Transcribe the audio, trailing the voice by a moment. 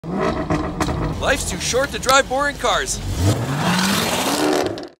Life's too short to drive boring cars.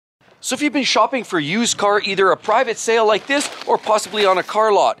 So if you've been shopping for a used car, either a private sale like this or possibly on a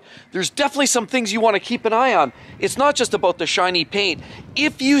car lot, there's definitely some things you want to keep an eye on. It's not just about the shiny paint.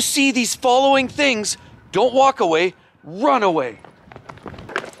 If you see these following things, don't walk away, run away.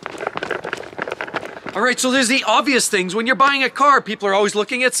 All right, so there's the obvious things. When you're buying a car, people are always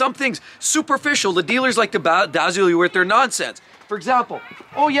looking at some things superficial. The dealers like to dazzle you with their nonsense. For example,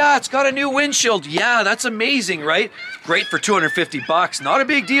 oh yeah, it's got a new windshield. Yeah, that's amazing, right? Great for 250 bucks, not a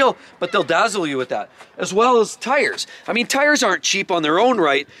big deal, but they'll dazzle you with that. As well as tires. I mean, tires aren't cheap on their own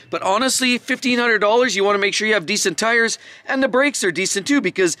right, but honestly, $1,500, you want to make sure you have decent tires, and the brakes are decent too,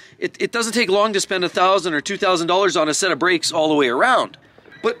 because it doesn't take long to spend $1,000 or $2,000 on a set of brakes all the way around.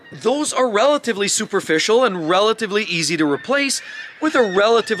 But those are relatively superficial and relatively easy to replace with a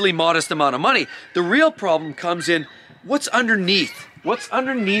relatively modest amount of money. The real problem comes in what's underneath. What's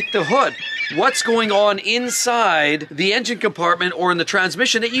underneath the hood? What's going on inside the engine compartment or in the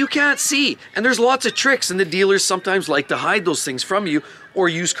transmission that you can't see? And there's lots of tricks, and the dealers sometimes like to hide those things from you, or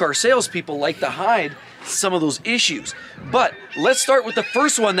used car salespeople like to hide some of those issues. But let's start with the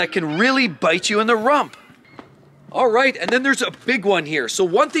first one that can really bite you in the rump. All right, and then there's a big one here. So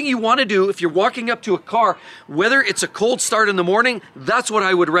one thing you want to do if you're walking up to a car, whether it's a cold start in the morning, that's what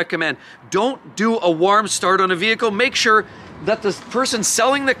I would recommend. Don't do a warm start on a vehicle. Make sure that the person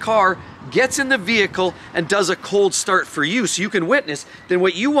selling the car gets in the vehicle and does a cold start for you so you can witness. Then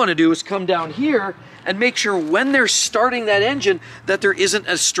what you want to do is come down here and make sure when they're starting that engine that there isn't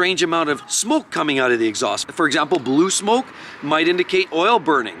a strange amount of smoke coming out of the exhaust. For example, blue smoke might indicate oil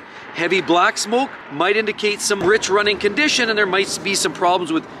burning. Heavy black smoke might indicate some rich running condition, and there might be some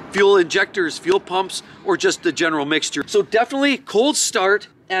problems with fuel injectors, fuel pumps, or just the general mixture. So definitely cold start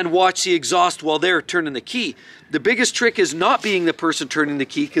and watch the exhaust while they're turning the key. The biggest trick is not being the person turning the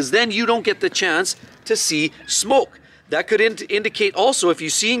key, because then you don't get the chance to see smoke. That could indicate also, if you're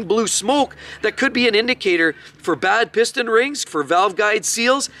seeing blue smoke, that could be an indicator for bad piston rings, for valve guide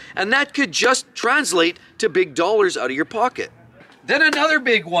seals, and that could just translate to big dollars out of your pocket. Then another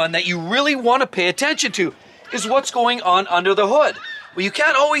big one that you really want to pay attention to is what's going on under the hood. Well, you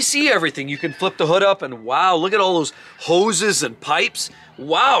can't always see everything. You can flip the hood up and wow, look at all those hoses and pipes.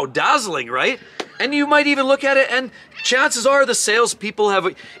 Wow, dazzling, right? And you might even look at it, and chances are the salespeople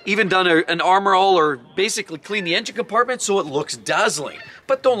have even done an armor all or basically clean the engine compartment so it looks dazzling.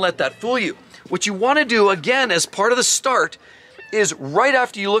 But don't let that fool you. What you want to do, again, as part of the start, is right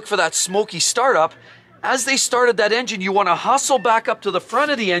after you look for that smoky startup, as they started that engine, you want to hustle back up to the front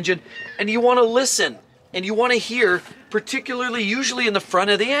of the engine, and you want to listen, and you want to hear, particularly usually in the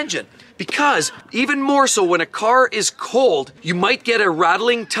front of the engine. Because even more so when a car is cold, you might get a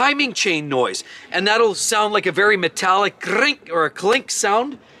rattling timing chain noise, and that'll sound like a very metallic crink or a clink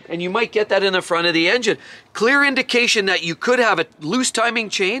sound, and you might get that in the front of the engine. Clear indication that you could have a loose timing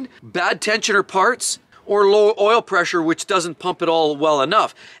chain, bad tensioner parts, or low oil pressure, which doesn't pump it all well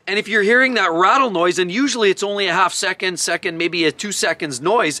enough. And if you're hearing that rattle noise, and usually it's only a half second, maybe a 2 seconds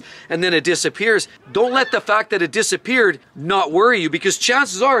noise, and then it disappears, don't let the fact that it disappeared not worry you, because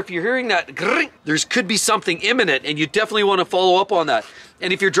chances are if you're hearing that grrrr, there could be something imminent, and you definitely want to follow up on that.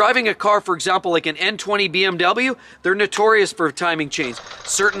 And if you're driving a car, for example, like an N20 BMW, they're notorious for timing chains.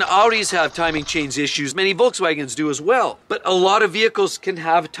 Certain Audis have timing chains issues. Many Volkswagens do as well. But a lot of vehicles can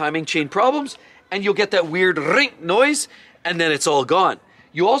have timing chain problems, and you'll get that weird ring noise, and then it's all gone.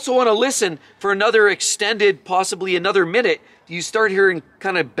 You also want to listen for another extended, possibly another minute. You start hearing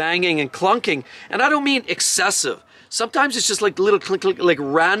kind of banging and clunking, and I don't mean excessive. Sometimes it's just like little clink, clink, like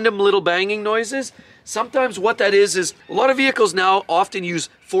random little banging noises. Sometimes what that is a lot of vehicles now often use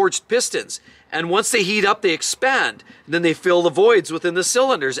forged pistons, and once they heat up, they expand. Then they fill the voids within the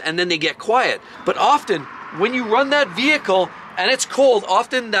cylinders, and then they get quiet. But often, when you run that vehicle and it's cold,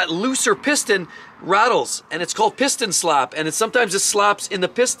 often that looser piston rattles, and it's called piston slap, and sometimes it slaps in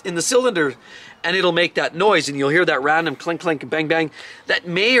the cylinder, and it'll make that noise, and you'll hear that random clink clink bang bang. That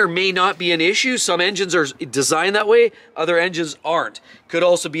may or may not be an issue. Some engines are designed that way, other engines aren't. Could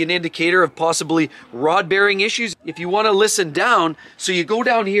also be an indicator of possibly rod bearing issues. If you want to listen down, so you go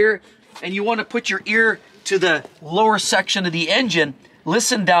down here and you want to put your ear to the lower section of the engine,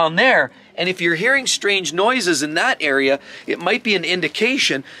 listen down there, and if you're hearing strange noises in that area, it might be an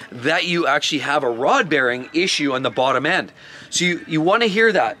indication that you actually have a rod bearing issue on the bottom end. So you want to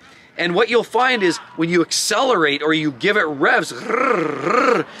hear that. And what you'll find is when you accelerate or you give it revs,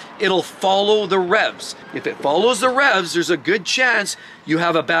 It'll follow the revs. If it follows the revs, there's a good chance you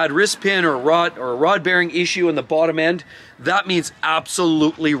have a bad wrist pin or a rod bearing issue in the bottom end. That means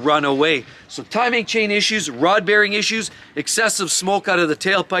absolutely run away. So timing chain issues, rod bearing issues, excessive smoke out of the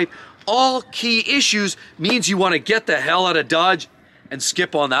tailpipe, all key issues means you want to get the hell out of Dodge and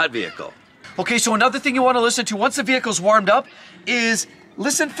skip on that vehicle. Okay, so another thing you want to listen to once the vehicle's warmed up is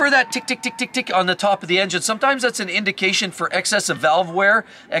listen for that tick, tick, tick, tick, tick on the top of the engine. Sometimes that's an indication for excessive valve wear,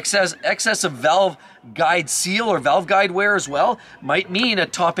 excessive valve guide seal or valve guide wear as well. Might mean a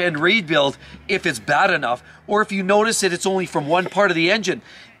top end rebuild if it's bad enough, or if you notice that it's only from one part of the engine.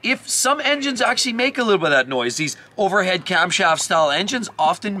 If some engines actually make a little bit of that noise, these overhead camshaft style engines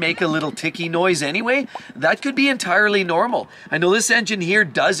often make a little ticky noise anyway, that could be entirely normal. I know this engine here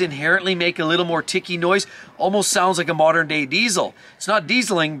does inherently make a little more ticky noise, almost sounds like a modern day diesel. It's not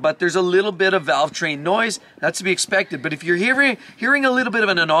dieseling, but there's a little bit of valve train noise, that's to be expected. But if you're hearing a little bit of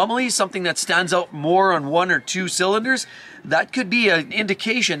an anomaly, something that stands out more on one or two cylinders, that could be an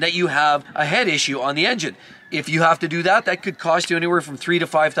indication that you have a head issue on the engine. If you have to do that, that could cost you anywhere from $3,000 to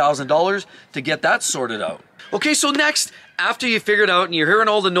 $5,000 to get that sorted out. Okay, so next, after you figured out and you're hearing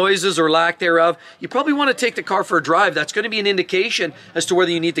all the noises or lack thereof, you probably want to take the car for a drive. That's going to be an indication as to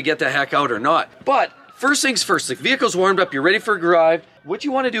whether you need to get the heck out or not. But first things first, the vehicle's warmed up, you're ready for a drive. What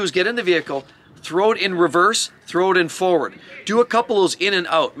you want to do is get in the vehicle, throw it in reverse, throw it in forward. Do a couple of those in and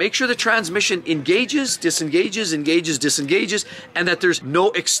out. Make sure the transmission engages, disengages, engages, disengages, and that there's no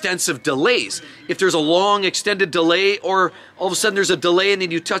extensive delays. If there's a long extended delay, or all of a sudden there's a delay and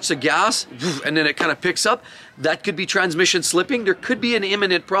then you touch the gas and then it kind of picks up, that could be transmission slipping. There could be an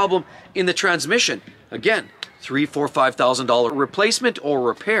imminent problem in the transmission. Again, $3,000, $4,000, $5,000 replacement or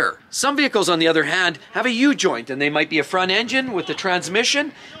repair. Some vehicles, on the other hand, have a U-joint, and they might be a front engine with the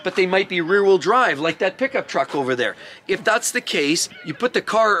transmission, but they might be rear-wheel drive, like that pickup truck over there. If that's the case, you put the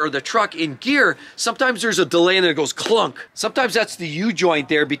car or the truck in gear, sometimes there's a delay and then it goes clunk. Sometimes that's the U-joint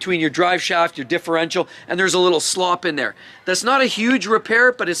there between your drive shaft, your differential, and there's a little slop in there. That's not a huge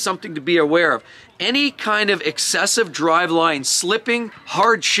repair, but it's something to be aware of. Any kind of excessive driveline slipping,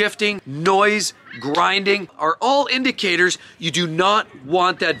 hard shifting, noise, grinding are all indicators you do not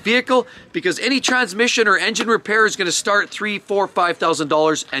want that vehicle, because any transmission or engine repair is going to start $3,000, $4,000,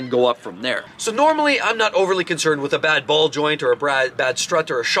 $5,000 and go up from there. So normally I'm not overly concerned with a bad ball joint or a bad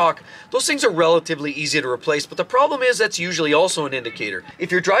strut or a shock. Those things are relatively easy to replace, but the problem is that's usually also an indicator.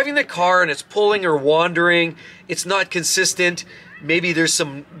 If you're driving the car and it's pulling or wandering, it's not consistent, maybe there's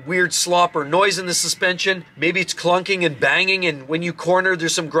some weird slop or noise in the suspension, maybe it's clunking and banging, and when you corner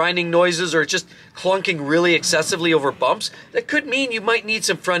there's some grinding noises, or it's just clunking really excessively over bumps, that could mean you might need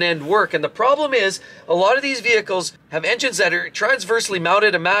some front end work. And the problem is, a lot of these vehicles have engines that are transversely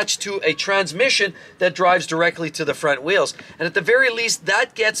mounted and matched to a transmission that drives directly to the front wheels. And at the very least,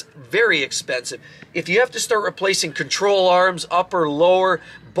 that gets very expensive. If you have to start replacing control arms, upper, lower,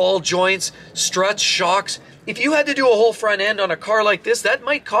 ball joints, struts, shocks, if you had to do a whole front end on a car like this, that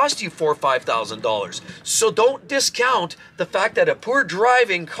might cost you $4,000 or $5,000. So don't discount the fact that a poor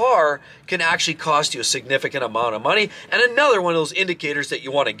driving car can actually cost you a significant amount of money, and another one of those indicators that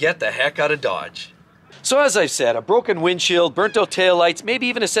you want to get the heck out of Dodge. So as I've said, a broken windshield, burnt out taillights, maybe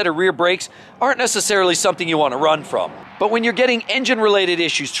even a set of rear brakes aren't necessarily something you want to run from. But when you're getting engine-related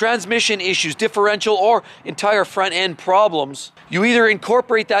issues, transmission issues, differential, or entire front-end problems, you either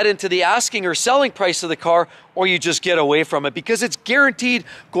incorporate that into the asking or selling price of the car, or you just get away from it, because it's guaranteed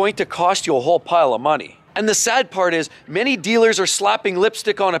going to cost you a whole pile of money. And the sad part is, many dealers are slapping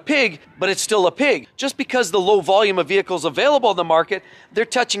lipstick on a pig, but it's still a pig. Just because the low volume of vehicles available on the market, they're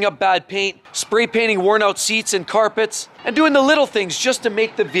touching up bad paint, spray painting worn out seats and carpets, and doing the little things just to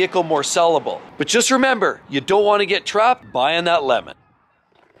make the vehicle more sellable. But just remember, you don't want to get trapped buying that lemon.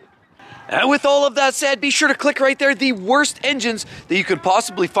 And with all of that said, be sure to click right there, the worst engines that you could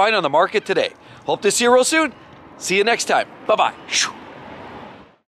possibly find on the market today. Hope to see you real soon. See you next time. Bye-bye.